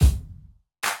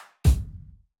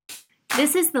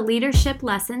This is the Leadership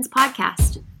Lessons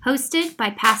Podcast, hosted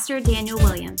by Pastor Daniel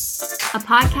Williams, a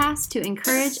podcast to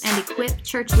encourage and equip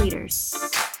church leaders.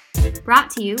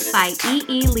 Brought to you by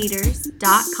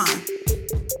eeleaders.com.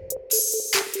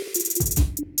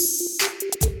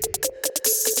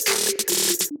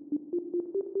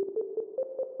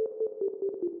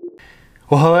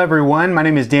 Well, hello everyone. My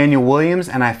name is Daniel Williams,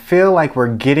 and I feel like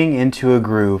we're getting into a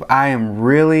groove. I am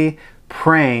really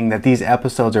praying that these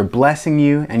episodes are blessing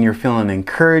you and you're feeling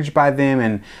encouraged by them.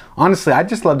 And honestly, I'd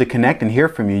just love to connect and hear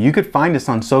from you. You could find us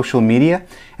on social media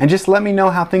and just let me know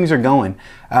how things are going.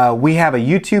 We have a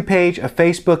YouTube page, a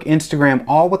Facebook, Instagram,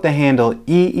 all with the handle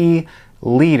EE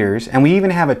Leaders, and we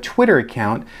even have a Twitter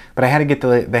account, but I had to get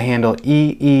the handle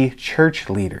EE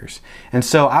Church Leaders. And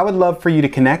so I would love for you to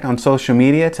connect on social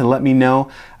media to let me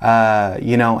know,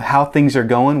 how things are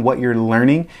going, what you're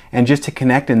learning, and just to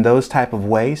connect in those type of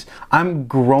ways. I'm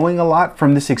growing a lot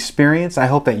from this experience. I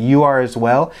hope that you are as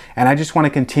well, and I just want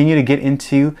to continue to get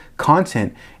into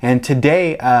content. And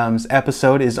today's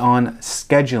episode is on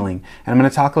scheduling, and I'm going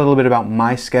to talk a little bit about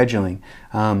my scheduling.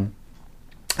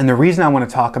 And the reason I want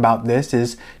to talk about this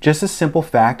is just a simple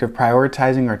fact of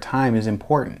prioritizing our time is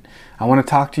important. I want to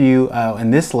talk to you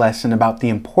in this lesson about the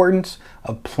importance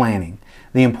of planning.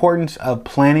 The importance of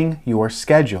planning your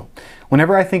schedule.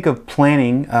 Whenever I think of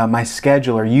planning my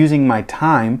schedule or using my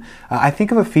time, I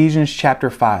think of Ephesians chapter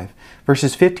 5,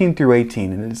 verses 15 through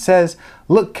 18. And it says,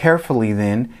 "Look carefully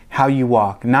then how you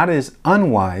walk, not as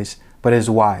unwise, but as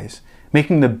wise,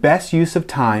 making the best use of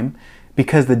time,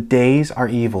 because the days are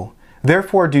evil.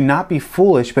 Therefore, do not be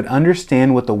foolish, but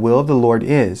understand what the will of the Lord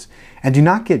is, and do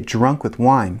not get drunk with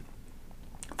wine,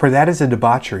 for that is a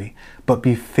debauchery, but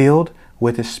be filled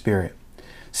with the Spirit."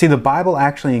 See, the Bible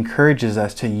actually encourages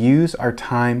us to use our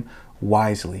time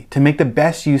wisely, to make the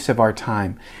best use of our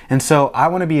time. And so I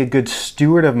want to be a good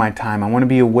steward of my time. I want to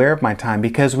be aware of my time,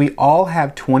 because we all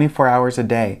have 24 hours a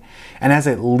day. And as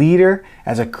a leader,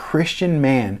 as a Christian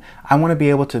man, I want to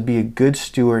be able to be a good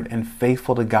steward and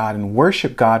faithful to God and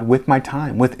worship God with my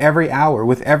time, with every hour,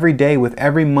 with every day, with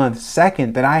every month,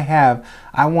 second that I have.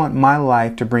 I want my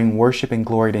life to bring worship and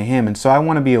glory to Him. And so I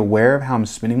want to be aware of how I'm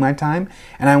spending my time,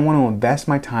 and I want to invest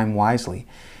my time wisely.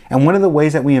 And one of the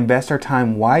ways that we invest our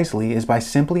time wisely is by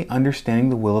simply understanding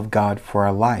the will of God for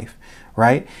our life,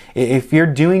 right? If you're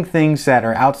doing things that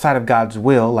are outside of God's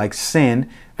will, like sin,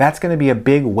 that's going to be a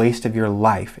big waste of your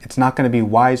life. It's not going to be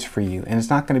wise for you, and it's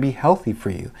not going to be healthy for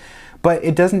you. But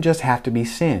it doesn't just have to be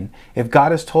sin. If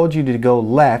God has told you to go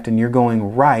left and you're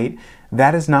going right,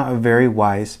 that is not a very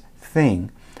wise thing.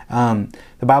 The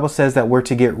Bible says that we're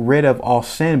to get rid of all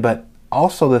sin, but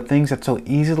also the things that so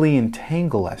easily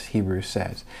entangle us, Hebrews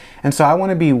says. And so I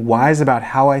want to be wise about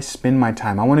how I spend my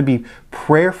time. I want to be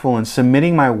prayerful and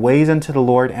submitting my ways unto the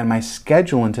Lord and my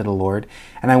schedule unto the Lord.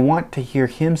 And I want to hear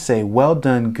Him say, "Well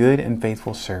done, good and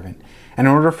faithful servant." And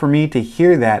in order for me to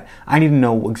hear that, I need to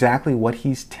know exactly what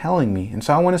He's telling me. And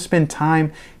so I want to spend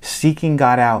time seeking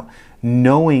God out,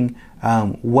 knowing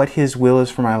what His will is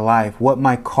for my life, what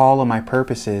my call and my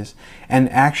purpose is, and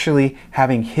actually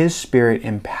having His Spirit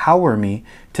empower me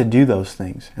to do those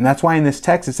things. And that's why in this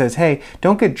text it says, hey,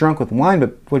 don't get drunk with wine,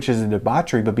 which is a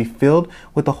debauchery, but be filled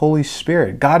with the Holy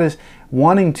Spirit. God is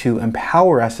wanting to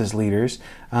empower us as leaders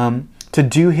to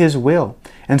do His will.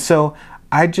 And so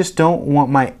I just don't want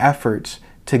my efforts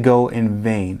to go in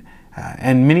vain.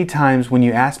 And many times when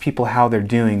you ask people how they're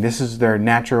doing, this is their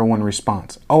natural one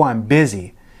response. "Oh, I'm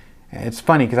busy." It's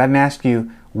funny because I didn't ask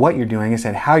you what you're doing, I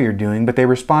said how you're doing, but they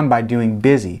respond by doing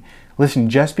busy. Listen,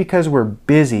 just because we're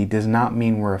busy does not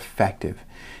mean we're effective.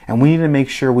 And we need to make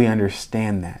sure we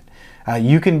understand that.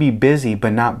 You can be busy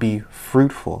but not be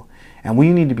fruitful. And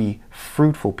we need to be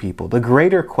fruitful people. The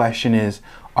greater question is,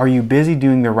 are you busy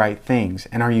doing the right things?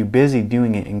 And are you busy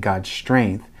doing it in God's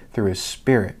strength through His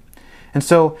Spirit? And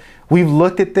so we've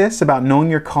looked at this about knowing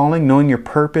your calling, knowing your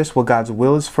purpose, what God's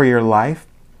will is for your life.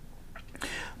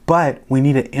 But we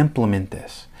need to implement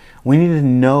this. We need to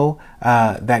know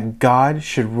that God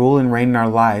should rule and reign in our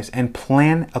lives and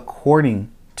plan according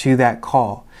to that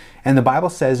call. And the Bible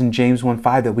says in James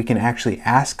 1:5 that we can actually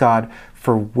ask God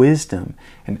for wisdom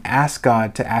and ask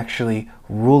God to actually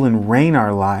rule and reign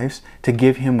our lives to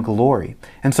give Him glory.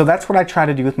 And so that's what I try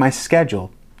to do with my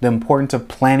schedule. The importance of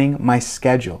planning my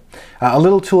schedule. A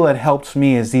little tool that helps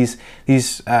me is these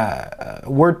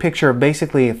word picture of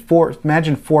basically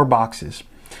imagine 4 boxes.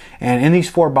 And in these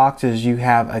 4 boxes, you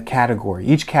have a category.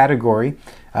 Each category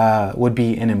would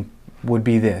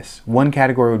be this. One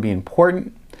category would be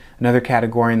important. Another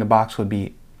category in the box would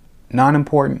be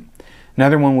non-important.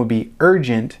 Another one would be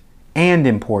urgent and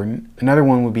important. Another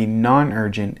one would be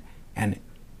non-urgent and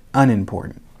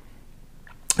unimportant.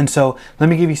 And so let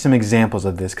me give you some examples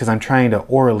of this because I'm trying to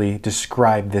orally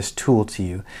describe this tool to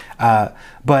you.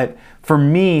 But for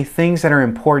me, things that are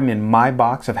important in my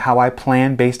box of how I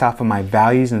plan based off of my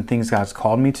values and things God's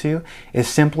called me to is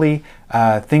simply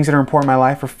things that are important in my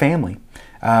life are family,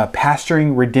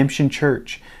 pastoring Redemption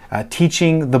Church,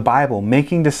 teaching the Bible,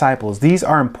 making disciples. These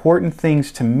are important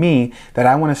things to me that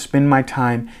I want to spend my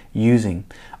time using.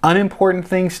 Unimportant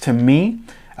things to me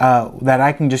that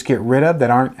I can just get rid of that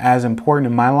aren't as important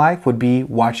in my life would be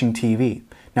watching TV.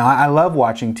 Now, I love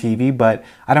watching TV, but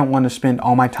I don't want to spend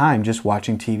all my time just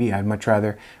watching TV. I'd much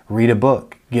rather read a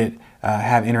book,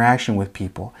 have interaction with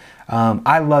people.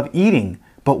 I love eating,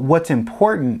 but what's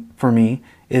important for me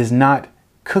is not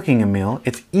cooking a meal,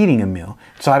 it's eating a meal.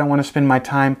 So I don't want to spend my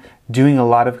time doing a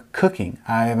lot of cooking.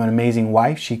 I have an amazing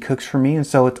wife, she cooks for me, and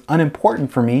so it's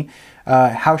unimportant for me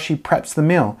how she preps the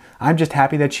meal. I'm just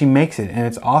happy that she makes it, and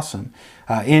it's awesome.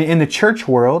 In the church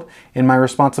world, in my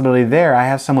responsibility there, I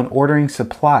have someone ordering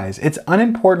supplies. It's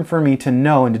unimportant for me to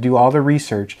know and to do all the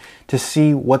research to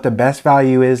see what the best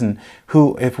value is and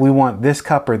if we want this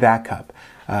cup or that cup.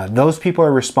 Those people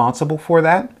are responsible for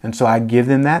that, and so I give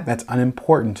them that. That's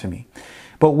unimportant to me.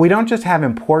 But we don't just have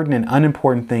important and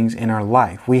unimportant things in our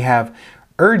life. We have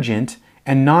urgent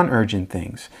and non-urgent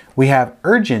things. We have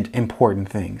urgent, important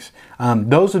things.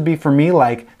 Those would be for me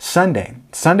like Sunday.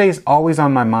 Sunday is always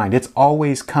on my mind. It's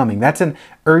always coming. That's an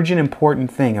urgent,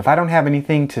 important thing. If I don't have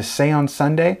anything to say on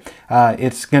Sunday,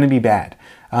 it's going to be bad.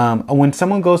 When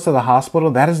someone goes to the hospital,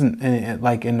 that isn't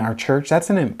like in our church, that's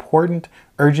an important,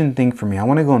 urgent thing for me. I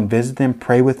want to go and visit them,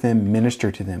 pray with them,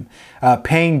 minister to them.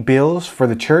 Paying bills for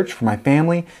the church, for my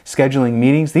family, scheduling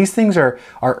meetings. These things are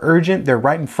urgent. They're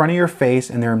right in front of your face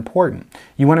and they're important.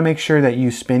 You want to make sure that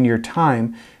you spend your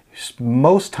time,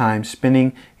 most times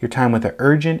spending your time with the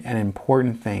urgent and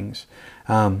important things.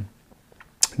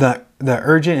 The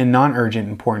urgent and non-urgent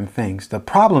important things. The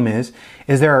problem is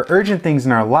there are urgent things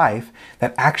in our life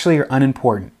that actually are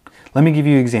unimportant. Let me give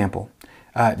you an example.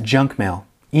 Junk mail,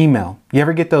 email. You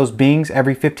ever get those bings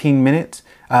every 15 minutes?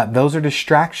 Those are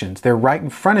distractions. They're right in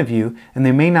front of you and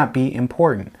they may not be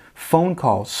important. Phone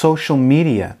calls, social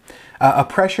media, a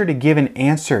pressure to give an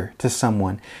answer to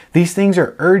someone. These things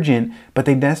are urgent, but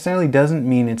they necessarily doesn't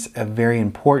mean it's a very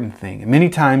important thing. And many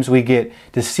times we get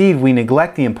deceived. We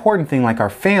neglect the important thing like our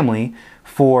family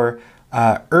for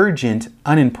urgent,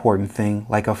 unimportant thing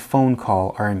like a phone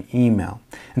call or an email.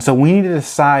 And so we need to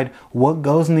decide what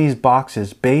goes in these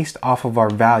boxes based off of our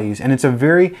values. And it's a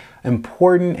very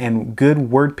important and good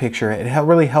word picture. It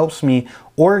really helps me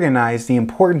organize the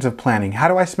importance of planning. How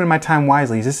do I spend my time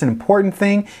wisely? Is this an important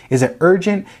thing? Is it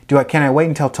urgent? Can I wait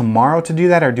until tomorrow to do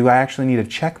that? Or do I actually need to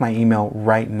check my email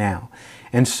right now?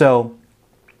 And so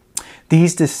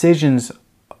these decisions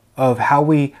of how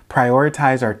we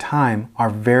prioritize our time are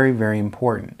very, very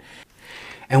important.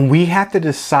 And we have to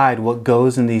decide what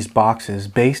goes in these boxes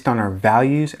based on our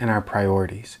values and our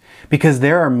priorities. Because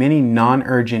there are many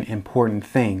non-urgent important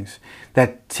things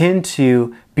that tend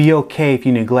to be okay if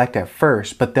you neglect at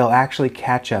first, but they'll actually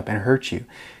catch up and hurt you.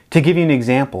 To give you an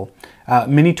example,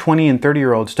 many 20 and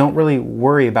 30-year-olds don't really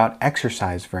worry about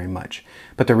exercise very much.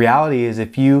 But the reality is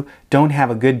if you don't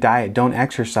have a good diet, don't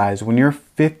exercise, when you're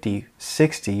 50,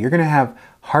 60, you're going to have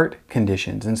heart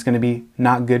conditions and it's going to be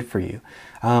not good for you.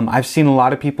 I've seen a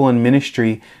lot of people in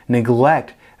ministry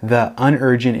neglect the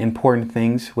unurgent important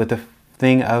things with the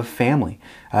thing of family.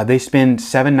 They spend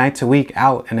 7 nights a week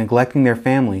out and neglecting their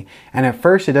family. And at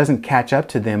first it doesn't catch up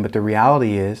to them, but the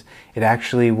reality is it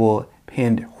actually will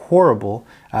end horrible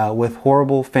with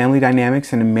horrible family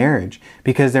dynamics in a marriage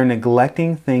because they're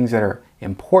neglecting things that are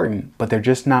important, but they're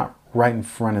just not right in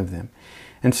front of them.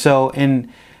 And so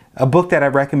in a book that I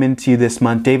recommend to you this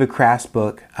month, David Craft's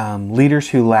book, Leaders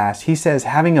Who Last, he says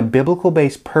having a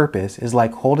biblical-based purpose is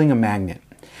like holding a magnet.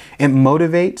 It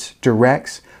motivates,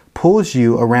 directs, pulls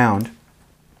you around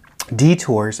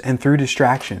detours and through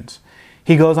distractions.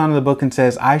 He goes on in the book and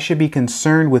says, I should be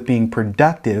concerned with being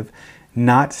productive,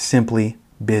 not simply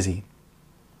busy.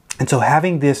 And so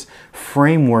having this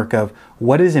framework of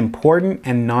what is important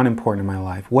and non-important in my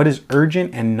life, what is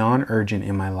urgent and non-urgent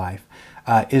in my life,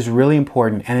 is really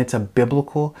important, and it's a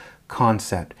biblical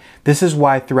concept. This is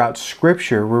why throughout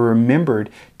Scripture we're remembered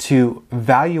to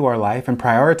value our life and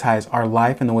prioritize our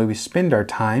life and the way we spend our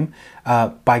time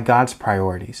by God's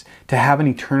priorities, to have an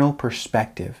eternal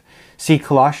perspective. See,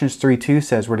 Colossians 3:2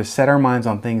 says we're to set our minds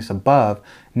on things above,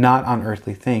 not on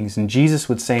earthly things. And Jesus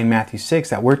would say in Matthew 6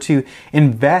 that we're to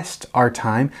invest our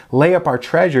time, lay up our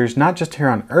treasures, not just here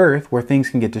on earth where things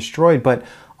can get destroyed, but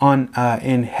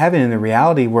in heaven, in the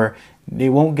reality where it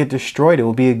won't get destroyed. It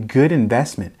will be a good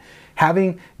investment.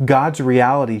 Having God's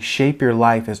reality shape your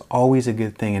life is always a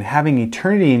good thing. And having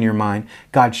eternity in your mind,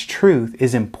 God's truth,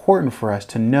 is important for us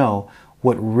to know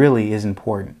what really is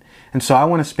important. And so I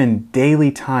want to spend daily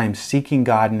time seeking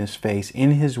God in His face,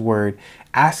 in His Word,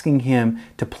 asking Him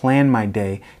to plan my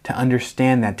day, to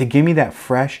understand that, to give me that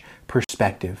fresh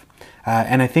perspective.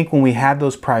 And I think when we have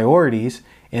those priorities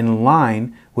in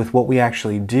line with what we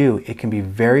actually do, it can be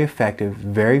very effective,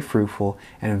 very fruitful,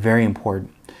 and very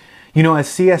important. You know, as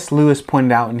C.S. Lewis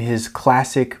pointed out in his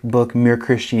classic book, Mere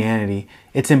Christianity,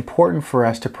 it's important for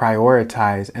us to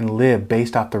prioritize and live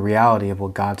based off the reality of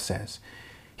what God says.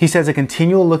 He says a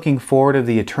continual looking forward of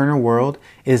the eternal world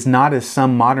is not, as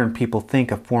some modern people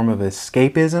think, a form of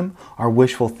escapism or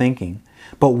wishful thinking,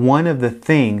 but one of the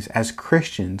things as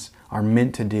Christians are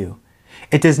meant to do.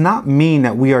 It does not mean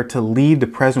that we are to leave the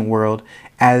present world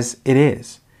as it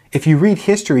is. If you read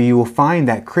history, you will find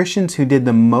that Christians who did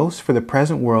the most for the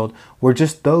present world were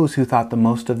just those who thought the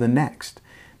most of the next.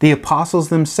 The apostles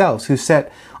themselves, who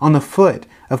set on the foot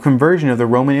of conversion of the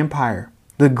Roman Empire.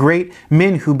 The great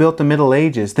men who built the Middle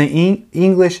Ages. The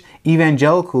English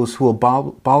evangelicals who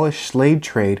abolished slave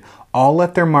trade all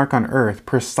left their mark on earth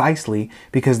precisely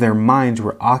because their minds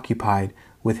were occupied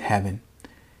with heaven.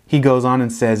 He goes on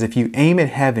and says, if you aim at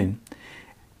heaven,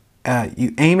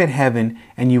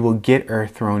 and you will get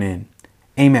earth thrown in.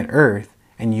 Aim at earth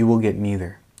and you will get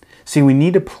neither. See, we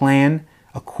need to plan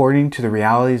according to the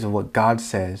realities of what God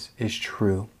says is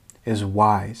true, is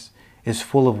wise, is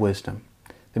full of wisdom.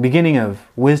 The beginning of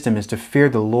wisdom is to fear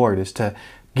the Lord, is to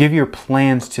give your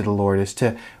plans to the Lord, is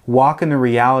to walk in the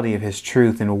reality of His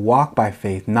truth and walk by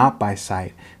faith, not by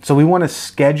sight. So we want to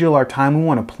schedule our time. We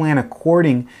want to plan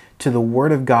according to the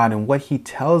Word of God and what He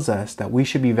tells us that we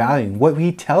should be valuing, what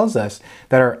He tells us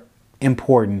that are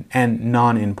important and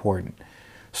non-important.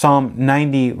 Psalm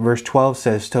 90 verse 12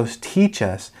 says, "So teach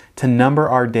us to number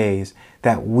our days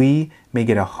that we may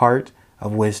get a heart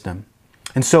of wisdom."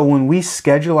 And so when we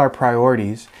schedule our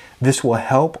priorities, this will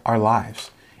help our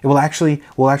lives. It will actually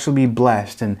be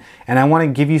blessed. And I want to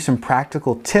give you some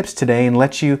practical tips today and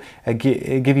let you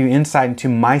give you insight into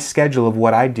my schedule of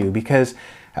what I do, because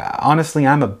honestly,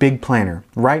 I'm a big planner.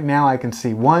 Right now I can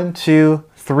see 1, 2,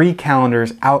 3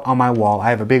 calendars out on my wall.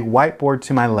 I have a big whiteboard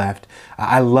to my left.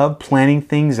 I love planning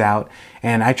things out,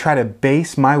 and I try to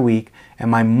base my week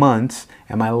and my months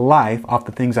and my life off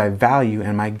the things I value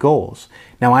and my goals.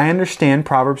 Now I understand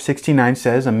Proverbs 69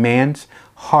 says,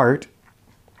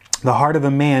 the heart of a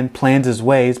man plans his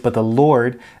ways, but the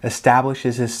Lord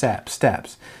establishes his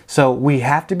steps. So we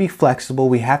have to be flexible.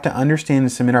 We have to understand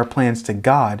and submit our plans to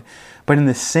God. But in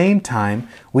the same time,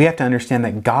 we have to understand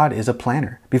that God is a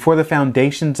planner. Before the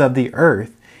foundations of the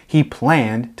earth, He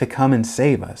planned to come and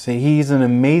save us. He's an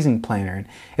amazing planner. And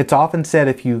it's often said,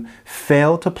 if you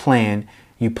fail to plan,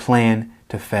 you plan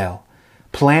to fail.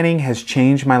 Planning has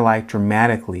changed my life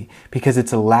dramatically because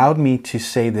it's allowed me to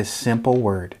say this simple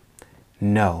word,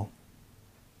 no.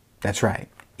 That's right,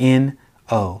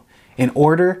 N-O. In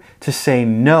order to say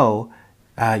no,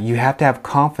 you have to have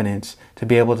confidence to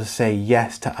be able to say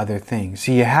yes to other things.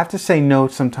 So you have to say no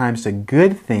sometimes to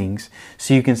good things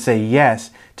so you can say yes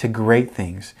to great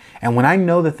things. And when I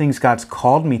know the things God's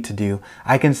called me to do,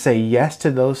 I can say yes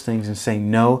to those things and say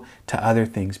no to other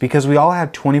things, because we all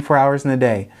have 24 hours in the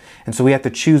day. And so we have to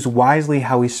choose wisely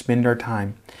how we spend our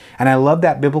time. And I love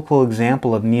that biblical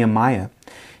example of Nehemiah.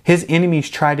 His enemies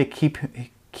tried to keep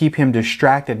him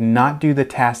distracted and not do the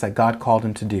task that God called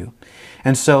him to do.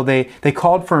 And so they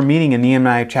called for a meeting in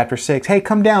Nehemiah chapter 6. Hey,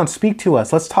 come down, speak to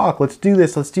us. Let's talk. Let's do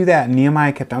this. Let's do that. And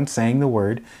Nehemiah kept on saying the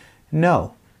word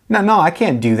no. No, I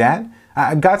can't do that.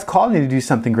 God's called me to do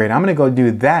something great. I'm going to go do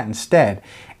that instead.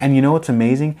 And you know what's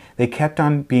amazing? They kept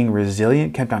on being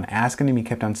resilient, kept on asking him. He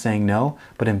kept on saying no.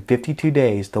 But in 52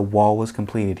 days, the wall was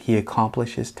completed. He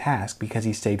accomplished his task because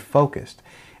he stayed focused.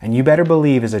 And you better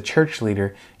believe, as a church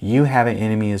leader, you have an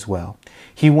enemy as well.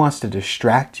 He wants to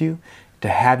distract you, to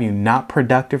have you not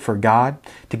productive for God,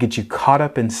 to get you caught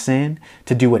up in sin,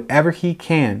 to do whatever he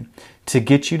can to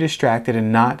get you distracted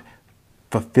and not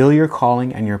fulfill your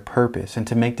calling and your purpose, and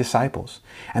to make disciples.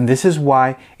 And this is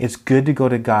why it's good to go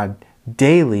to God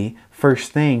daily,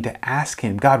 first thing, to ask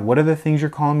him, God, what are the things you're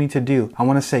calling me to do? I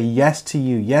want to say yes to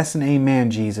you, yes and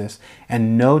amen, Jesus,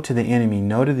 and no to the enemy,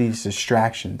 no to these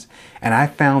distractions. And I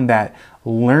found that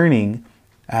learning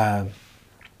how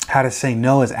to say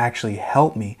no has actually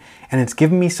helped me, and it's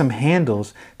given me some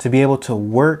handles to be able to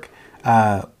work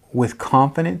with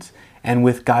confidence and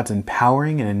with God's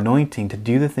empowering and anointing to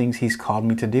do the things he's called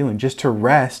me to do, and just to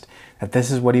rest that this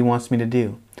is what he wants me to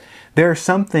do. There are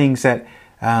some things that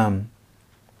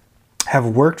have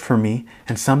worked for me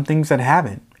and some things that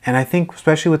haven't. And I think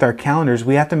especially with our calendars,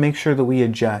 we have to make sure that we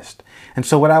adjust. And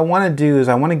so what I want to do is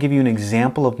I want to give you an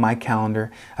example of my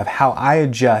calendar of how I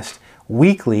adjust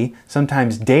weekly,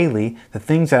 sometimes daily, the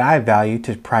things that I value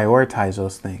to prioritize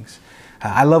those things.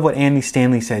 I love what Andy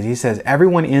Stanley says. He says,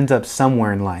 everyone ends up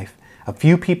somewhere in life. A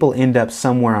few people end up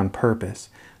somewhere on purpose.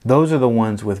 Those are the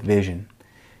ones with vision.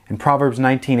 And Proverbs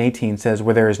 19:18 says,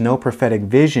 where there is no prophetic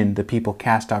vision, the people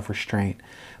cast off restraint.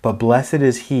 But blessed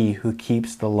is he who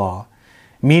keeps the law.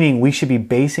 Meaning we should be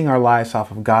basing our lives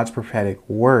off of God's prophetic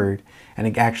word, and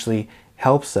it actually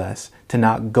helps us to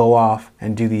not go off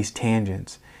and do these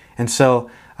tangents. And so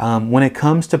when it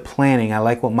comes to planning, I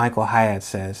like what Michael Hyatt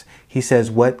says. He says,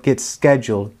 what gets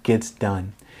scheduled gets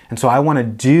done. And so I want to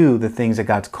do the things that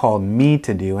God's called me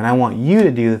to do, and I want you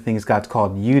to do the things God's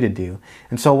called you to do.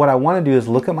 And so what I want to do is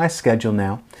look at my schedule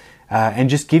now and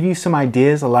just give you some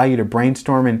ideas, allow you to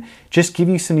brainstorm, and just give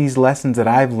you some of these lessons that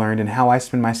I've learned and how I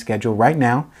spend my schedule right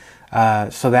now,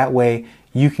 so that way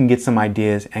you can get some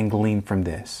ideas and glean from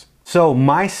this. So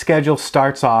my schedule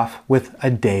starts off with a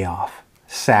day off,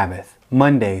 Sabbath.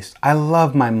 Mondays. I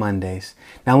love my Mondays.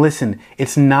 Now listen,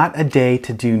 it's not a day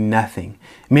to do nothing.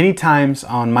 Many times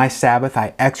on my Sabbath,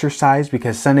 I exercise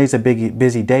because Sunday's a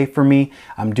busy day for me.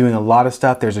 I'm doing a lot of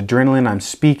stuff. There's adrenaline, I'm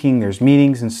speaking, there's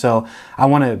meetings, and so I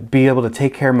want to be able to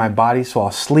take care of my body. So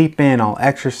I'll sleep in, I'll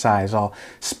exercise, I'll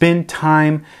spend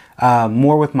time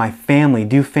more with my family,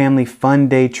 do family fun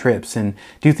day trips, and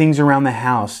do things around the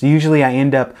house. Usually I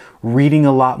end up reading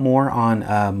a lot more on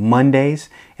Mondays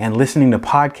and listening to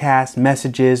podcasts,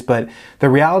 messages. But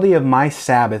the reality of my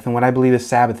Sabbath and what I believe is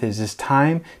Sabbath is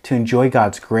time to enjoy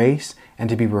God's grace and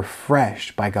to be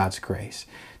refreshed by God's grace.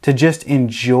 To just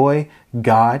enjoy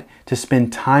God, to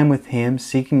spend time with Him,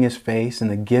 seeking His face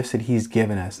and the gifts that He's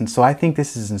given us. And so I think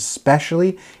this is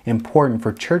especially important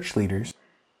for church leaders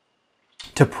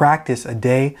to practice a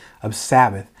day of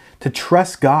Sabbath, to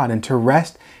trust God and to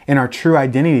rest in our true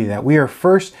identity, that we are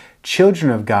first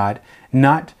children of God,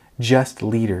 not just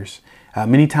leaders.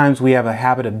 Many times we have a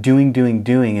habit of doing.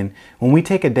 And when we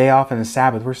take a day off in the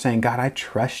Sabbath, we're saying, God, I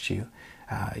trust you.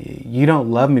 You don't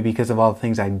love me because of all the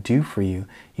things I do for you.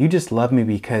 You just love me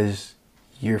because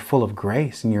you're full of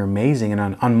grace and you're amazing.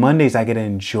 And on Mondays, I get to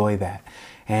enjoy that.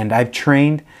 And I've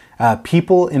trained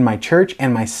people in my church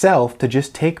and myself to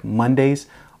just take Mondays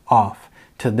off.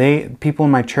 People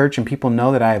in my church and people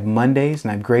know that I have Mondays,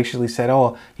 and I've graciously said,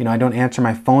 I don't answer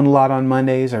my phone a lot on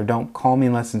Mondays, or don't call me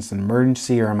unless it's an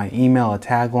emergency, or on my email, a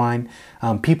tagline.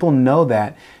 People know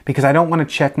that because I don't want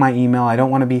to check my email. I don't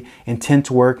want to be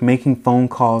intense work, making phone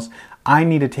calls. I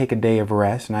need to take a day of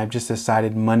rest, and I've just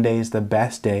decided Monday is the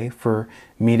best day for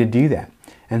me to do that.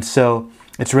 And so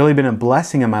it's really been a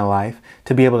blessing in my life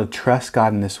to be able to trust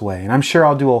God in this way. And I'm sure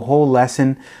I'll do a whole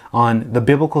lesson on the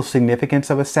biblical significance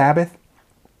of a Sabbath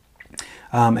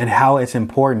and how it's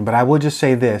important. But I will just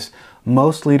say this.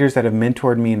 Most leaders that have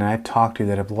mentored me and I've talked to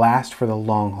that have lasted for the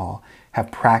long haul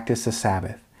have practiced the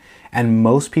Sabbath. And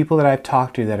most people that I've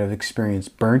talked to that have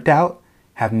experienced burnt out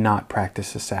have not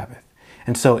practiced the Sabbath.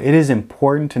 And so it is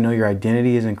important to know your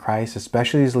identity is in Christ,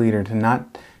 especially as a leader, to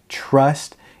not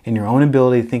trust in your own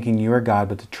ability, thinking you are God,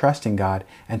 but to trust in God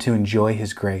and to enjoy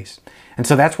His grace. And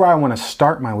so that's where I want to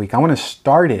start my week. I want to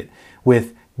start it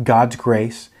with God's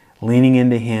grace, leaning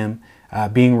into Him,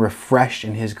 being refreshed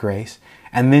in His grace.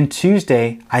 And then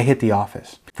Tuesday, I hit the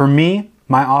office. For me,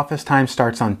 my office time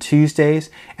starts on Tuesdays,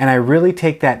 and I really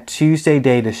take that Tuesday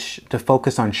day to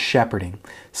focus on shepherding.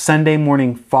 Sunday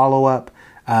morning follow-up,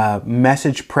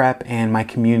 message prep, and my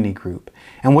community group.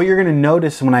 And what you're going to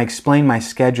notice when I explain my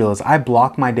schedule is I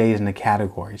block my days into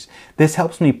categories. This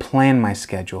helps me plan my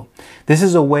schedule. This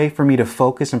is a way for me to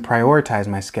focus and prioritize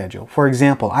my schedule. For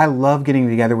example, I love getting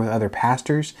together with other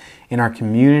pastors in our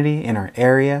community, in our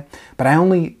area, but I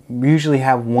only usually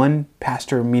have one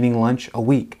pastor meeting lunch a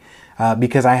week.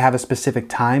 Because I have a specific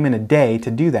time and a day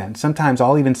to do that. And sometimes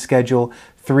I'll even schedule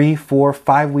 3, 4,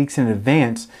 5 weeks in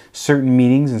advance certain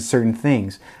meetings and certain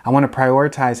things. I want to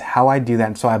prioritize how I do that.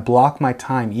 And so I block my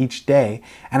time each day,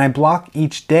 and I block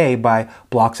each day by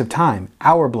blocks of time,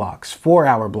 hour blocks,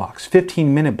 4-hour blocks,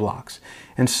 15-minute blocks.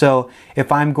 And so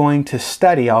if I'm going to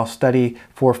study, I'll study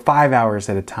for 5 hours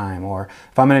at a time. Or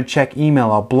if I'm going to check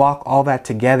email, I'll block all that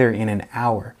together in an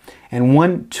hour. And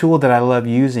one tool that I love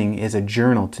using is a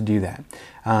journal to do that.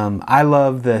 I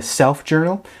love the Self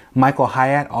Journal. Michael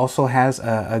Hyatt also has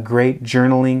a great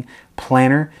journaling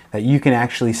planner that you can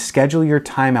actually schedule your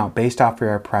time out based off of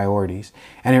your priorities.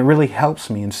 And it really helps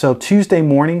me. And so Tuesday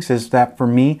mornings is that for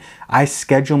me, I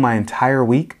schedule my entire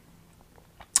week.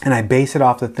 and I base it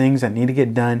off the things that need to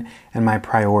get done and my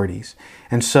priorities.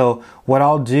 And so what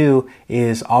I'll do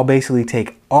is I'll basically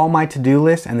take all my to-do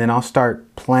lists, and then I'll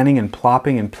start planning and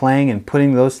plopping and playing and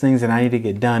putting those things that I need to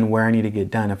get done where I need to get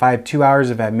done. If I have 2 hours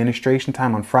of administration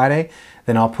time on Friday,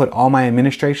 then I'll put all my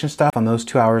administration stuff on those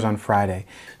 2 hours on Friday.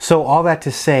 So all that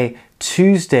to say,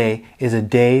 Tuesday is a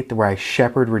day where I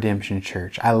shepherd Redemption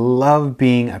Church. I love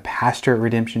being a pastor at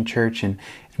Redemption Church, and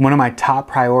one of my top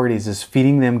priorities is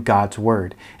feeding them God's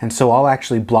Word. And so I'll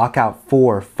actually block out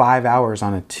 4 or 5 hours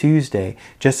on a Tuesday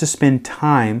just to spend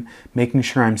time making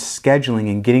sure I'm scheduling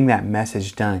and getting that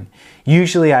message done.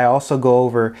 Usually I also go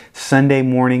over Sunday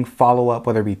morning follow-up,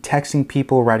 whether it be texting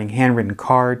people, writing handwritten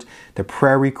cards, the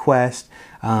prayer request,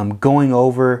 going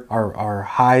over our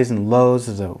highs and lows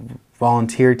as a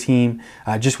volunteer team,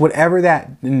 just whatever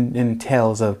that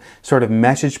entails of sort of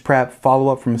message prep,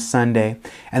 follow-up from Sunday.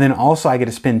 And then also I get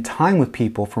to spend time with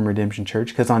people from Redemption Church,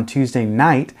 because on Tuesday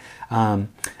night, I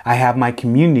have my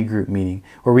community group meeting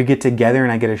where we get together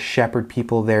and I get to shepherd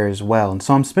people there as well. And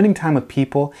so I'm spending time with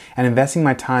people and investing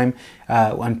my time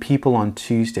on people on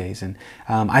Tuesdays. And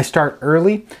I start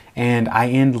early and I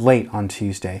end late on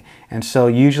Tuesday. And so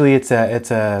usually it's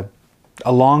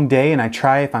a long day, and I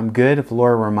try, if I'm good, if the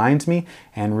Lord reminds me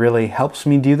and really helps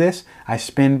me do this, I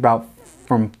spend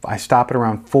I stop at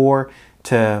around 4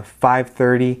 to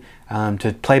 5:30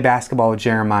 to play basketball with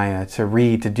Jeremiah, to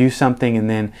read, to do something,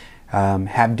 and then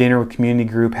have dinner with community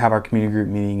group, have our community group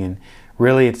meeting. And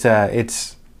really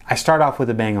I start off with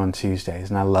a bang on Tuesdays,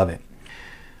 and I love it.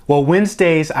 Well,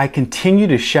 Wednesdays, I continue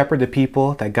to shepherd the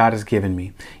people that God has given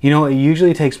me. You know, it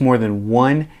usually takes more than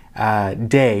one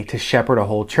day to shepherd a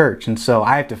whole church. And so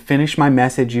I have to finish my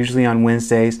message usually on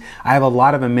Wednesdays. I have a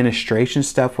lot of administration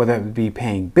stuff, whether it be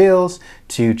paying bills,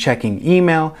 to checking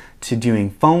email, to doing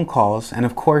phone calls, and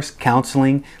of course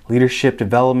counseling, leadership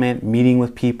development, meeting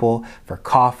with people for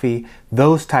coffee,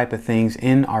 those type of things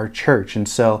in our church. And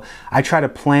so I try to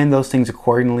plan those things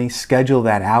accordingly, schedule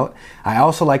that out. I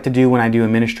also like to do, when I do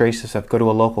administration stuff, go to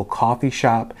a local coffee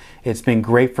shop. It's been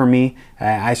great for me.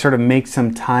 I sort of make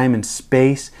some time and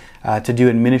space to do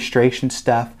administration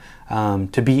stuff,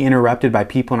 to be interrupted by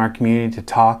people in our community, to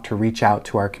talk, to reach out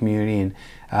to our community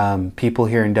and people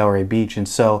here in Delray Beach. And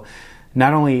so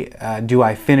not only do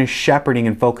I finish shepherding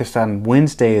and focus on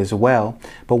Wednesday as well,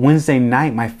 but Wednesday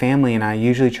night my family and I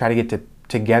usually try to get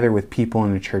together with people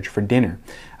in the church for dinner.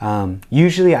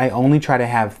 Usually I only try to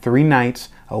have 3 nights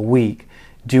a week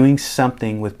doing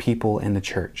something with people in the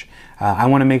church. I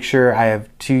want to make sure, I have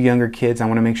 2 younger kids, I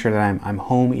want to make sure that I'm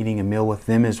home eating a meal with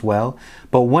them as well.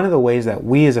 But one of the ways that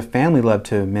we as a family love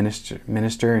to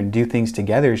minister and do things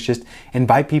together is just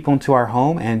invite people into our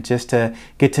home and just to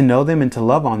get to know them and to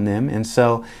love on them. And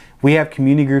so we have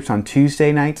community groups on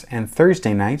Tuesday nights and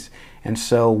Thursday nights. And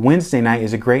so Wednesday night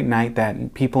is a great night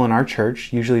that people in our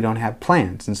church usually don't have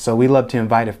plans. And so we love to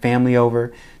invite a family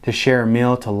over to share a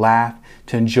meal, to laugh,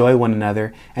 to enjoy one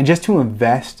another, and just to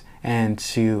invest and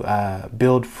to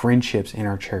build friendships in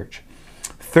our church.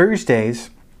 Thursdays,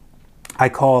 I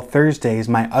call Thursdays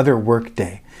my other work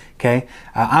day. Okay,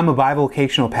 I'm a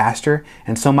bivocational pastor,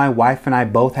 and so my wife and I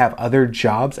both have other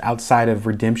jobs outside of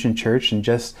Redemption Church, and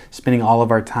just spending all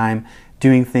of our time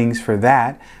doing things for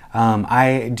that.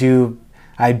 I do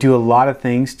a lot of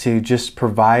things to just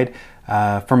provide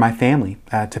for my family,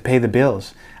 to pay the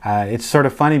bills. It's sort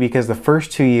of funny because the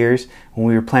first 2 years when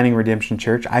we were planning Redemption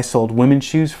Church, I sold women's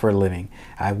shoes for a living.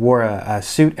 I wore a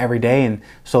suit every day and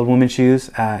sold women's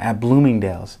shoes at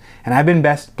Bloomingdale's. And I've been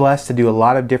blessed to do a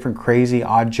lot of different crazy,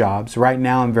 odd jobs. Right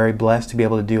now I'm very blessed to be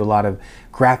able to do a lot of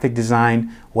graphic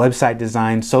design, website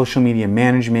design, social media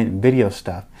management, and video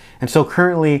stuff. And so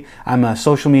currently I'm a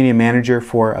social media manager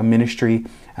for a ministry,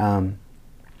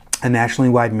 a nationally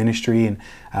wide ministry,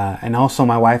 and also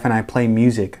my wife and I play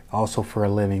music also for a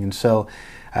living. And so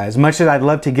as much as I'd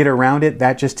love to get around it,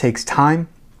 that just takes time.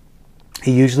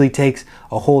 It usually takes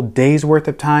a whole day's worth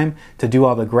of time to do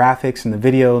all the graphics and the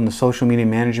video and the social media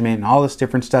management and all this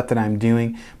different stuff that I'm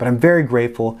doing. But I'm very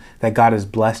grateful that God has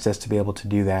blessed us to be able to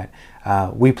do that.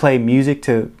 We play music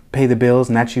to pay the bills,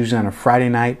 and that's usually on a Friday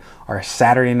night or a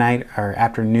Saturday night or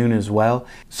afternoon as well.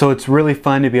 So it's really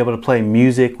fun to be able to play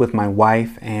music with my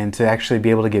wife and to actually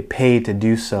be able to get paid to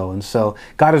do so. And so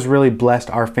God has really blessed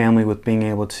our family with being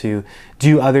able to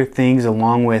do other things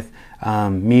along with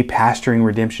me pastoring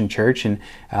Redemption Church, and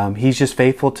he's just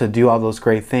faithful to do all those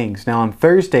great things. Now on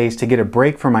Thursdays, to get a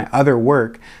break from my other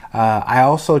work, I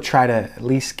also try to at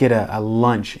least get a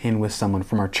lunch in with someone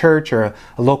from our church or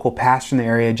a local pastor in the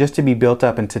area, just to be built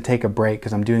up and to take a break,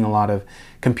 because I'm doing a lot of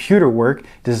computer work,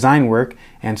 design work,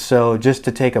 and so just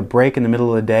to take a break in the middle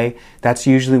of the day, that's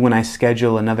usually when I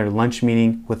schedule another lunch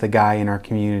meeting with a guy in our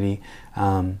community,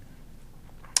 and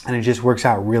it just works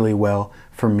out really well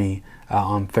for me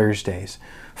on Thursdays.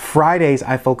 Fridays,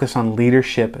 I focus on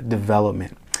leadership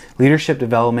development,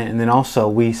 and then also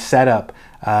we set up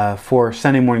for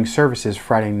Sunday morning services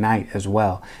Friday night as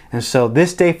well. And so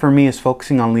this day for me is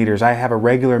focusing on leaders. I have a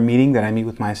regular meeting that I meet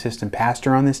with my assistant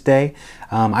pastor on this day.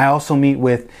 I also meet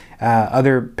with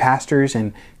other pastors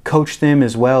and coach them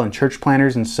as well, and church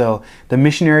planners. And so the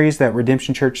missionaries that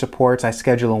Redemption Church supports, I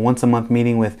schedule a once a month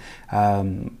meeting with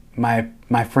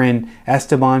my friend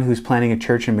Esteban, who's planning a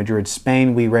church in Madrid,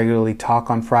 Spain. We regularly talk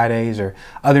on Fridays, or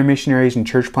other missionaries and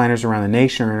church planners around the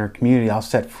nation or in our community. I'll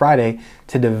set Friday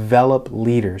to develop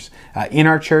leaders in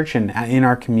our church and in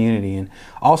our community. And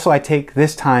also I take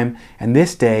this time and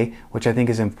this day, which I think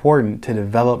is important, to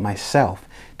develop myself,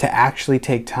 to actually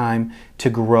take time to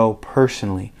grow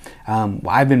personally.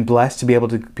 I've been blessed to be able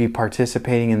to be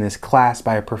participating in this class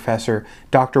by a professor,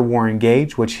 Dr. Warren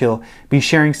Gage, which he'll be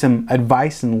sharing some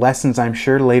advice and lessons, I'm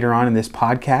sure, later on in this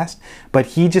podcast. But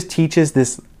he just teaches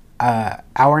this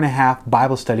hour and a half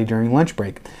Bible study during lunch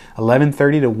break,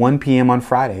 11:30 to 1 p.m. on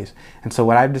Fridays. And so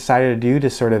what I've decided to do to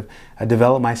sort of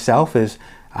develop myself is,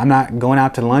 I'm not going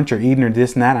out to lunch or eating or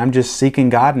this and that. I'm just seeking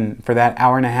God, and for that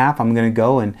hour and a half, I'm going to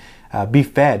go and be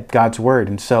fed God's Word.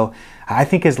 And so I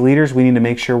think as leaders, we need to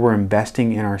make sure we're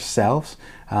investing in ourselves.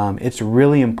 It's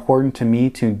really important to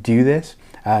me to do this.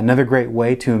 Another great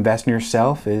way to invest in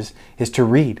yourself is to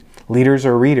read. Leaders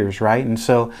are readers, right? And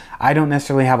so I don't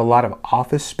necessarily have a lot of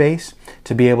office space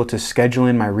to be able to schedule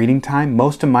in my reading time.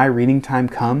 Most of my reading time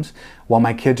comes while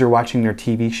my kids are watching their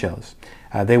TV shows.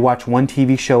 They watch one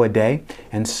TV show a day,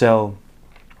 and so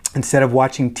instead of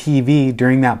watching TV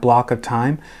during that block of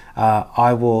time,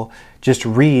 I will just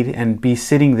read and be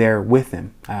sitting there with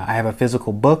them. I have a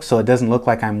physical book, so it doesn't look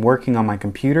like I'm working on my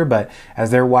computer, but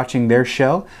as they're watching their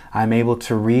show, I'm able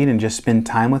to read and just spend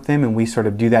time with them, and we sort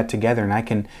of do that together. And I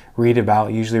can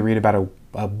usually read about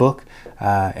a book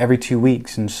every 2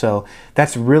 weeks. And so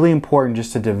that's really important,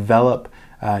 just to develop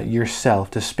yourself,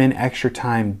 to spend extra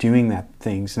time doing that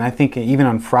things. And I think even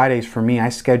on Fridays for me, I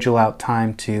schedule out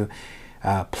time to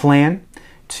plan,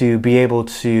 to be able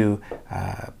to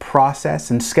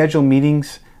process, and schedule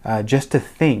meetings just to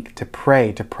think, to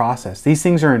pray, to process. These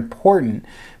things are important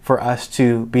for us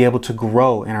to be able to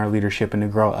grow in our leadership and to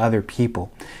grow other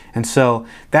people. And so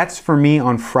that's for me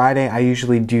on Friday. I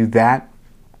usually do that.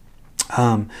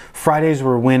 Fridays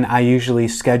were when I usually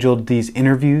scheduled these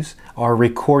interviews or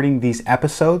recording these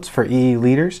episodes for EE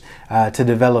leaders to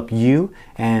develop you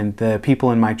and the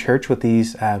people in my church with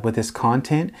this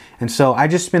content. And so I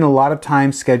just spend a lot of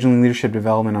time scheduling leadership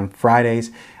development on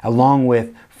Fridays, along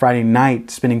with Friday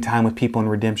night spending time with people in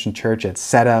Redemption Church at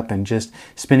setup and just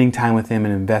spending time with them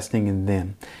and investing in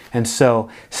them. And so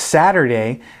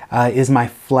Saturday is my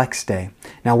flex day.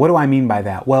 Now, what do I mean by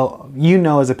that? Well, you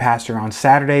know, as a pastor, on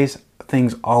Saturdays,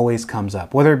 things always comes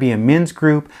up, whether it be a men's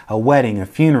group, a wedding, a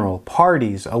funeral,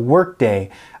 parties, a work day,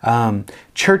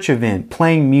 church event,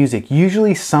 playing music.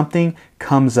 Usually something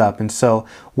comes up. And so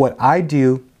what I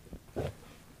do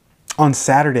on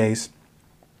Saturdays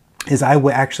is I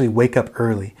actually wake up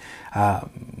early.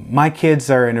 My kids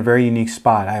are in a very unique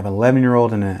spot. I have an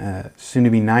 11-year-old and a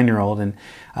soon-to-be 9-year-old,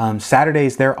 and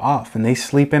Saturdays they're off and they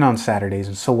sleep in on Saturdays.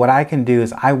 And so what I can do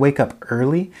is I wake up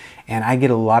early and I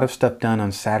get a lot of stuff done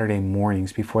on Saturday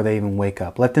mornings before they even wake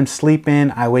up. Let them sleep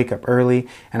in, I wake up early,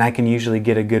 and I can usually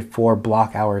get a good 4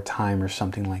 block hour time or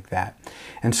something like that.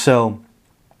 And so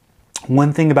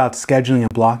one thing about scheduling and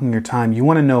blocking your time, you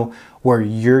want to know where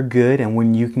you're good and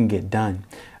when you can get done.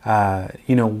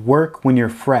 Work when you're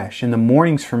fresh. In the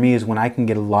mornings for me is when I can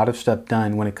get a lot of stuff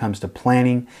done when it comes to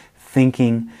planning,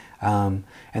 thinking,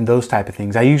 and those type of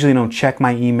things. I usually don't check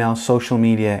my email, social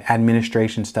media,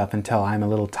 administration stuff until I'm a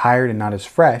little tired and not as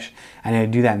fresh, and I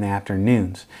do that in the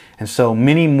afternoons. And so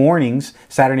many mornings,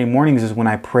 Saturday mornings, is when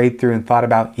I prayed through and thought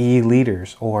about EE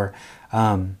leaders, or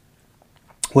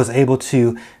was able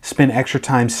to spend extra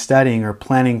time studying or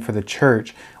planning for the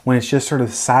church, when it's just sort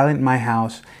of silent in my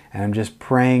house and I'm just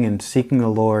praying and seeking the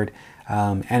Lord.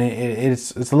 And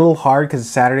it's a little hard because it's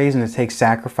Saturdays and it takes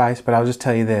sacrifice, but I'll just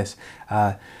tell you this,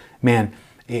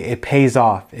 it pays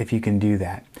off if you can do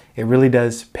that. It really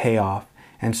does pay off.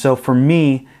 And so for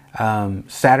me,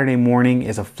 Saturday morning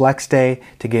is a flex day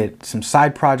to get some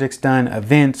side projects done,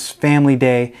 events, family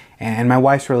day, and my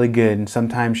wife's really good. And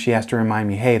sometimes she has to remind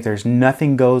me, hey, if there's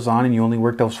nothing goes on and you only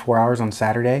work those 4 hours on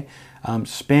Saturday,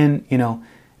 spend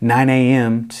 9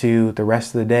 a.m. to the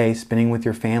rest of the day spending with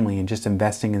your family and just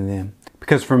investing in them.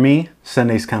 Because for me,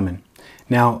 Sunday's coming.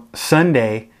 Now,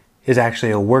 Sunday is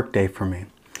actually a work day for me.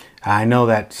 I know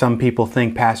that some people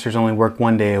think pastors only work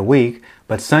one day a week,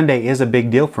 but Sunday is a big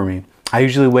deal for me. I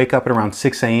usually wake up at around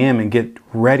 6 a.m. and get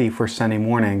ready for Sunday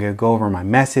morning. I go over my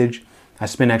message. I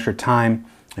spend extra time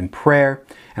in prayer,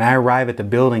 and I arrive at the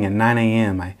building at 9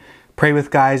 a.m. I pray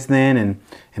with guys then and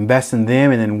invest in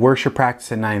them, and then worship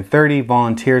practice at 9:30.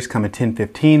 Volunteers come at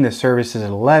 10:15. The service is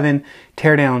at 11.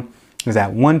 Teardown is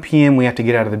at 1 p.m. We have to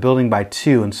get out of the building by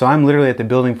 2. And so I'm literally at the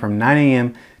building from 9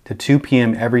 a.m. to 2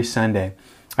 p.m. every Sunday.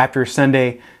 After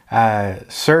Sunday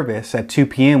service at 2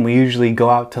 p.m., we usually go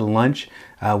out to lunch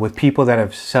with people that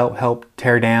have helped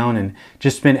tear down and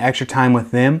just spend extra time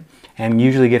with them, and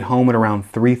usually get home at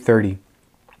around 3:30.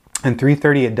 And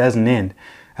 3:30 it doesn't end.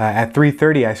 At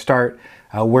 3:30 I start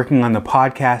working on the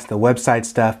podcast, the website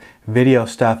stuff, video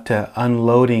stuff, to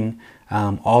unloading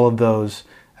all of those,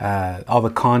 all the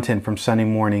content from Sunday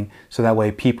morning, so that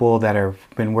way people that have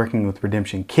been working with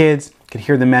Redemption Kids could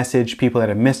hear the message, people that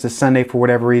have missed a Sunday for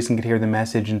whatever reason could hear the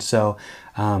message. And so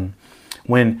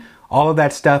when all of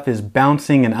that stuff is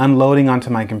bouncing and unloading onto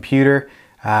my computer,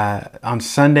 on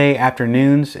Sunday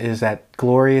afternoons is that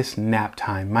glorious nap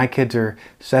time. My kids are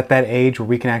at that age where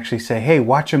we can actually say, hey,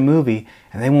 watch a movie,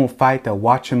 and they won't fight. They'll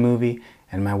watch a movie,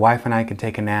 and my wife and I can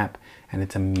take a nap, and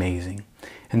it's amazing.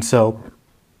 And so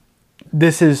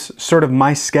this is sort of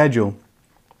my schedule.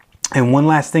 And one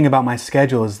last thing about my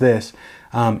schedule is this.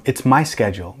 It's my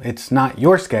schedule. It's not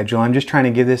your schedule. I'm just trying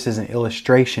to give this as an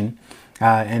illustration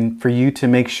and for you to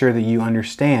make sure that you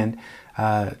understand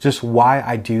just why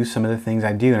I do some of the things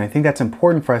I do. And I think that's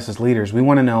important for us as leaders. We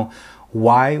want to know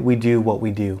why we do what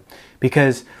we do,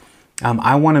 because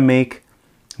I want to make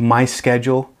my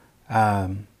schedule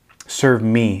serve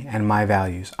me and my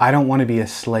values. I don't want to be a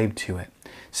slave to it.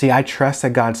 See, I trust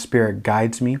that God's Spirit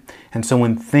guides me. And so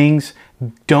when things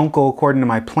don't go according to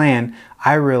my plan,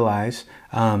 I realize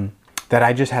that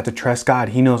I just have to trust God.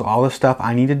 He knows all the stuff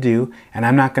I need to do, and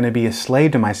I'm not going to be a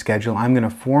slave to my schedule. I'm going to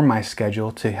form my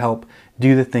schedule to help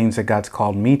do the things that God's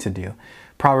called me to do.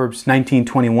 Proverbs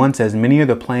 19:21 says, many are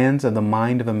the plans of the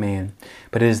mind of a man,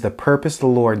 but it is the purpose of the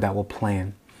Lord that will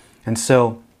plan. And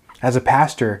so as a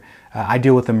pastor, I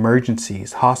deal with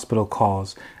emergencies, hospital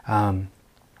calls,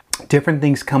 different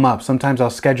things come up. Sometimes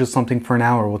I'll schedule something for an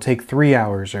hour, will take 3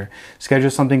 hours, or schedule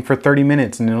something for 30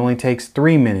 minutes and it only takes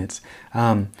 3 minutes.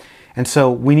 And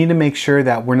so we need to make sure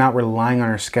that we're not relying on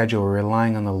our schedule, we're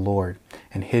relying on the Lord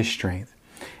and His strength.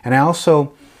 And I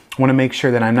also want to make sure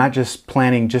that I'm not just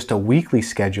planning just a weekly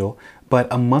schedule, but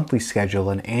a monthly schedule,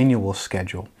 an annual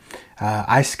schedule.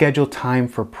 I schedule time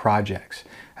for projects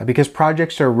because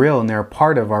projects are real and they're a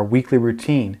part of our weekly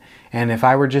routine. And if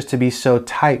I were just to be so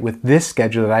tight with this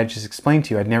schedule that I just explained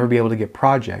to you, I'd never be able to get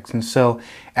projects. And so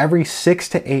every 6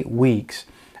 to 8 weeks,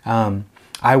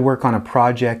 I work on a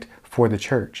project for the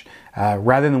church.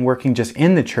 Rather than working just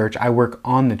in the church, I work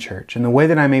on the church. And the way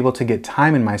that I'm able to get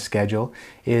time in my schedule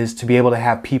is to be able to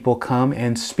have people come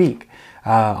and speak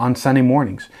on Sunday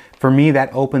mornings. For me, that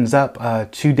opens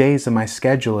up 2 days of my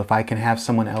schedule if I can have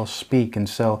someone else speak. And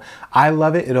so I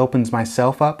love it. It opens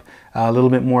myself up a little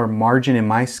bit more margin in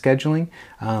my scheduling.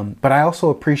 But I also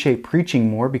appreciate preaching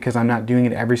more because I'm not doing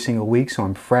it every single week, so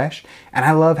I'm fresh. And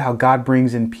I love how God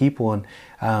brings in people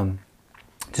and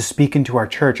to speak into our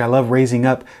church. I love raising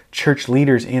up church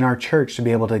leaders in our church to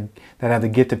be able to, that have the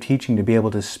gift of teaching, to be able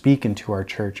to speak into our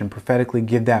church and prophetically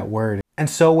give that word. And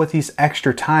so with these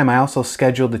extra time, I also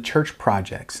schedule the church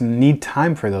projects and need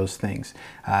time for those things.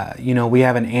 We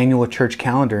have an annual church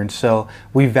calendar, and so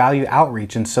we value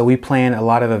outreach. And so we plan a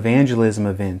lot of evangelism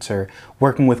events or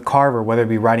working with Carver, whether it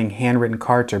be writing handwritten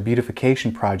cards or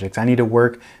beautification projects. I need to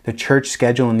work the church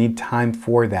schedule and need time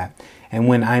for that. And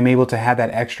when I'm able to have that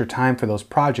extra time for those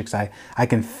projects, I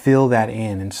can fill that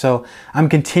in. And so I'm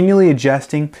continually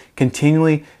adjusting,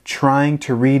 continually trying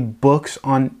to read books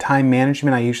on time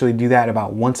management. I usually do that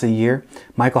about once a year.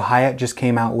 Michael Hyatt just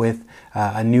came out with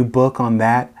a new book on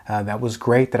that. That was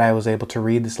great that I was able to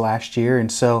read this last year. And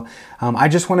so I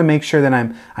just want to make sure that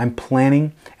I'm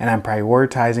planning and I'm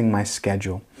prioritizing my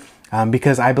schedule.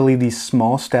 Because I believe these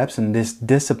small steps and this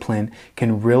discipline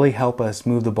can really help us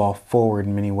move the ball forward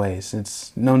in many ways.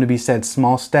 It's known to be said,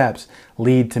 small steps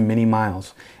lead to many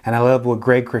miles. And I love what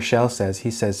Greg Chrishell says. He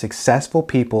says, successful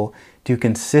people do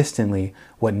consistently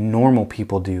what normal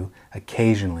people do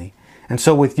occasionally. And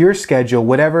so with your schedule,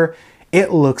 whatever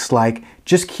it looks like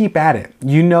just keep at it.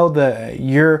 You know,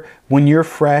 when you're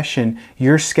fresh and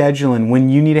your schedule and when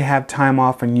you need to have time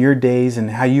off on your days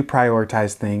and how you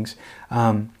prioritize things.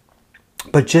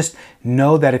 But just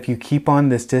know that if you keep on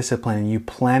this discipline and you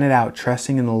plan it out,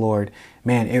 trusting in the Lord,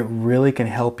 man, it really can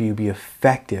help you be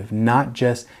effective, not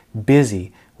just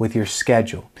busy with your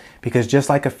schedule. Because just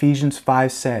like Ephesians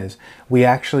 5 says, we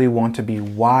actually want to be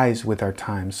wise with our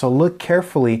time. So look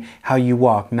carefully how you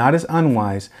walk, not as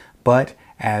unwise, but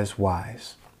as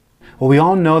wise. Well, we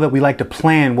all know that we like to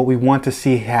plan what we want to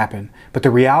see happen, but the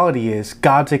reality is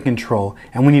God's in control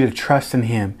and we need to trust in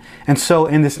Him. And so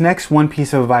in this next one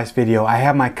piece of advice video, I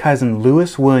have my cousin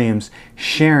Lewis Williams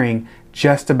sharing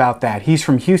just about that. He's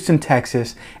from Houston,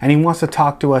 Texas, and he wants to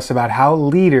talk to us about how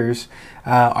leaders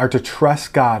are to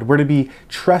trust God. We're to be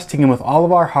trusting Him with all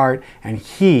of our heart, and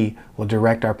He will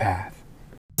direct our path.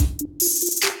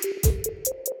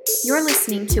 You're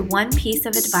listening to One Piece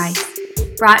of Advice,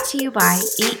 brought to you by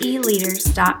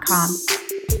eeleaders.com,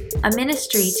 a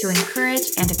ministry to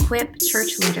encourage and equip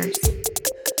church leaders.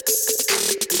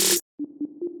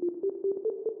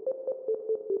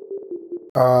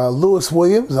 Lewis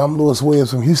Williams. I'm Lewis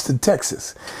Williams from Houston,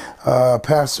 Texas,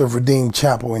 pastor of Redeemed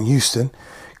Chapel in Houston,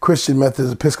 Christian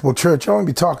Methodist Episcopal Church. I'm going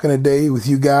to be talking today with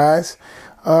you guys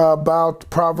about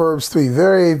Proverbs 3,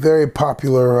 very, very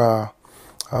popular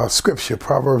scripture,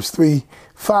 Proverbs 3,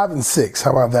 5, and 6.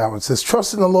 How about that one? It says,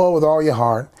 trust in the Lord with all your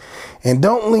heart and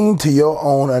don't lean to your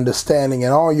own understanding.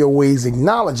 In all your ways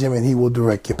acknowledge Him and He will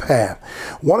direct your path.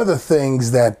 One of the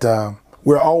things that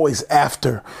we're always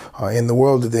after in the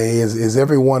world today is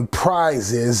everyone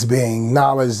prizes being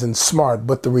knowledge and smart.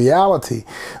 But the reality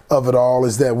of it all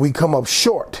is that we come up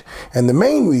short. And the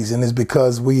main reason is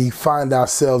because we find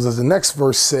ourselves, as the next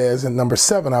verse says in number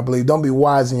 7, I believe, don't be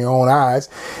wise in your own eyes.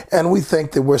 And we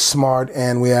think that we're smart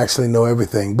and we actually know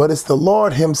everything. But it's the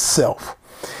Lord Himself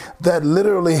that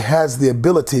literally has the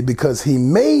ability, because He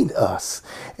made us.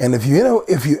 And if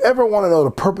you ever want to know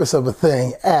the purpose of a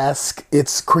thing, ask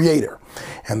its creator.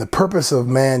 And the purpose of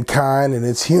mankind and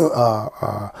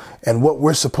and what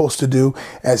we're supposed to do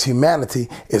as humanity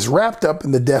is wrapped up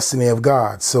in the destiny of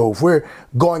God. So if we're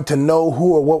going to know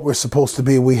who or what we're supposed to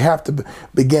be, we have to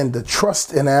begin to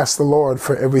trust and ask the Lord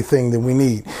for everything that we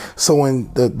need. So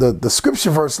when the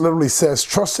scripture verse literally says,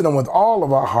 trust in Him with all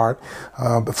of our heart,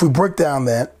 if we break down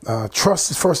that,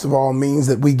 trust, first of all, means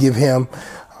that we give Him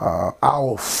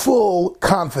our full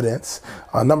confidence.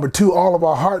 Number 2, all of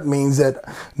our heart means that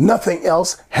nothing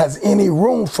else has any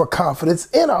room for confidence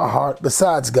in our heart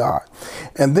besides God.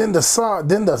 And then the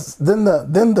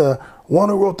one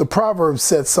who wrote the Proverbs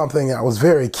said something that was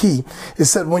very key. It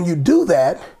said, when you do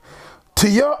that, to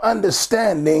your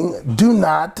understanding, do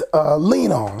not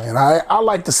lean on. And I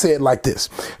like to say it like this: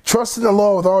 trust in the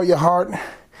Lord with all your heart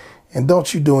and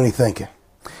don't you do any thinking.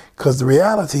 Because the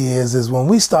reality is when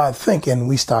we start thinking,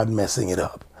 we start messing it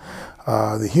up.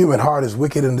 The human heart is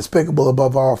wicked and despicable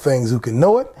above all things. Who can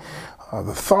know it?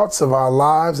 The thoughts of our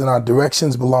lives and our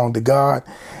directions belong to God.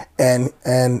 And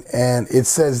it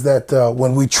says that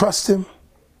when we trust Him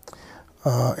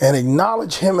and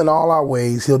acknowledge Him in all our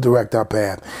ways, He'll direct our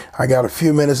path. I got a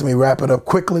few minutes. Let me wrap it up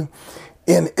quickly.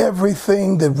 In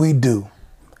everything that we do,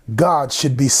 God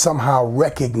should be somehow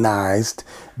recognized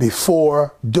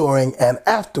before, during, and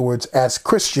afterwards as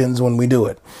Christians when we do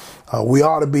it. We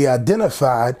ought to be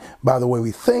identified by the way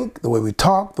we think, the way we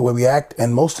talk, the way we act,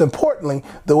 and most importantly,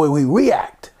 the way we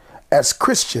react as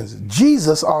Christians.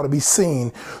 Jesus ought to be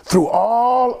seen through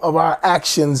all of our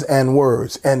actions and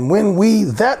words. And when we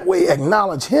that way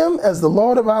acknowledge Him as the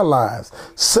Lord of our lives,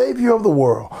 Savior of the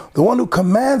world, the one who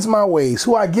commands my ways,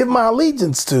 who I give my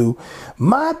allegiance to,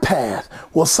 my path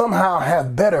will somehow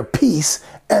have better peace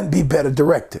and be better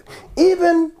directed.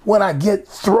 Even when I get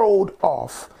thrown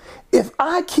off, if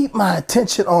I keep my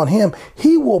attention on Him,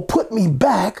 He will put me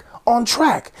back on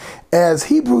track. As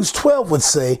Hebrews 12 would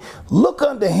say, look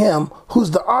unto Him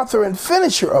who's the author and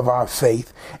finisher of our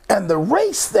faith, and the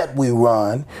race that we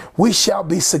run, we shall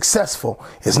be successful.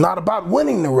 It's not about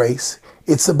winning the race,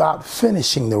 it's about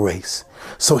finishing the race.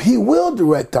 So He will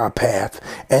direct our path,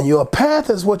 and your path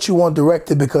is what you want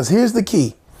directed, because here's the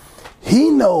key. He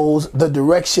knows the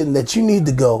direction that you need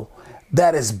to go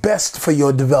that is best for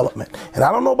your development. And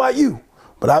I don't know about you,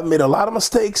 but I've made a lot of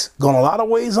mistakes, gone a lot of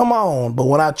ways on my own. But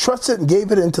when I trusted and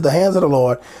gave it into the hands of the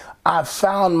Lord, I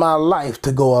found my life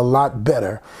to go a lot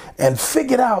better and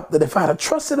figured out that if I had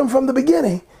trusted Him from the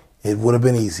beginning, it would have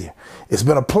been easier. It's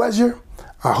been a pleasure.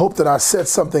 I hope that I said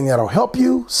something that'll help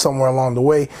you somewhere along the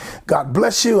way. God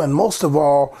bless you. And most of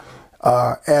all,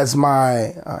 as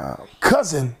my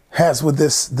cousin has with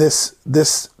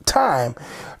this time,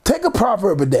 take a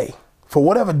proverb a day. for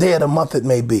whatever day of the month it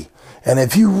may be. And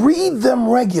if you read them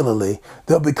regularly,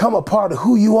 they'll become a part of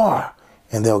who you are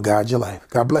and they'll guide your life.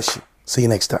 God bless you. See you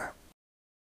next time.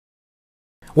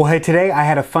 Well, hey, today I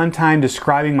had a fun time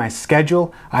describing my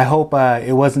schedule. I hope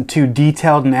it wasn't too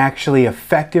detailed and actually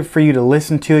effective for you to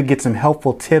listen to it, get some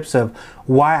helpful tips of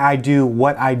why I do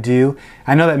what I do.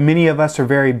 I know that many of us are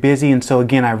very busy, and so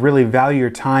again, I really value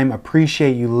your time,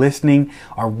 appreciate you listening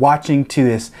or watching to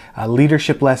this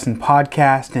Leadership Lesson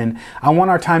podcast, and I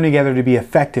want our time together to be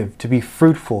effective, to be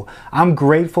fruitful. I'm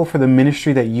grateful for the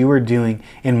ministry that you are doing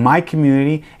in my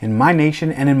community, in my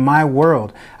nation, and in my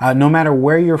world. No matter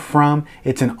where you're from,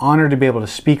 it's an honor to be able to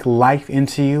speak life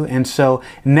into you. And so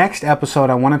next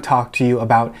episode, I want to talk to you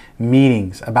about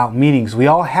meetings. We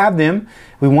all have them.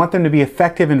 We want them to be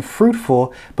effective and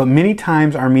fruitful, but many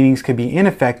times our meetings could be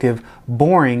ineffective,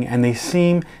 boring, and they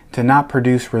seem to not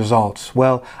produce results.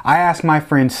 Well, I asked my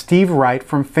friend Steve Wright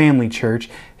from Family Church,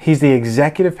 he's the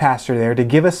executive pastor there, to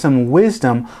give us some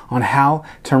wisdom on how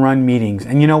to run meetings.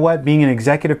 And you know what? Being an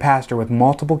executive pastor with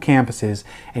multiple campuses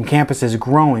and campuses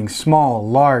growing, small,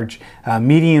 large,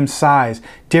 medium size,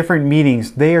 different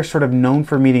meetings, they are sort of known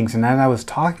for meetings. And as I was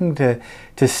talking to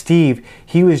Steve,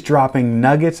 he was dropping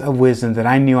nuggets of wisdom that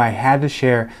I knew I had to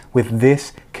share with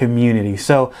this community.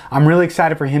 So I'm really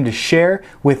excited for him to share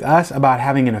with us about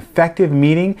having an effective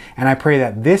meeting, and I pray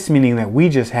that this meeting that we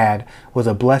just had was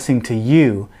a blessing to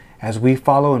you as we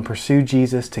follow and pursue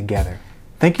Jesus together.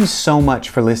 Thank you so much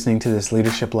for listening to this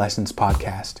Leadership Lessons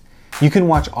podcast. You can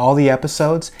watch all the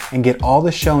episodes and get all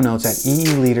the show notes at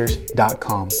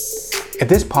eeleaders.com. If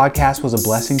this podcast was a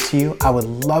blessing to you, I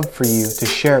would love for you to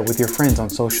share it with your friends on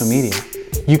social media.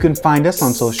 You can find us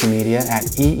on social media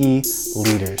at EE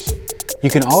Leaders. You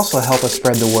can also help us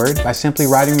spread the word by simply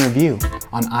writing a review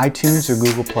on iTunes or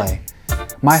Google Play.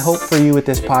 My hope for you with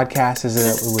this podcast is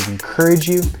that it would encourage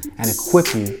you and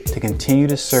equip you to continue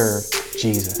to serve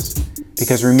Jesus.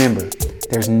 Because remember,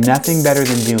 there's nothing better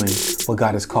than doing what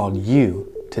God has called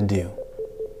you to do.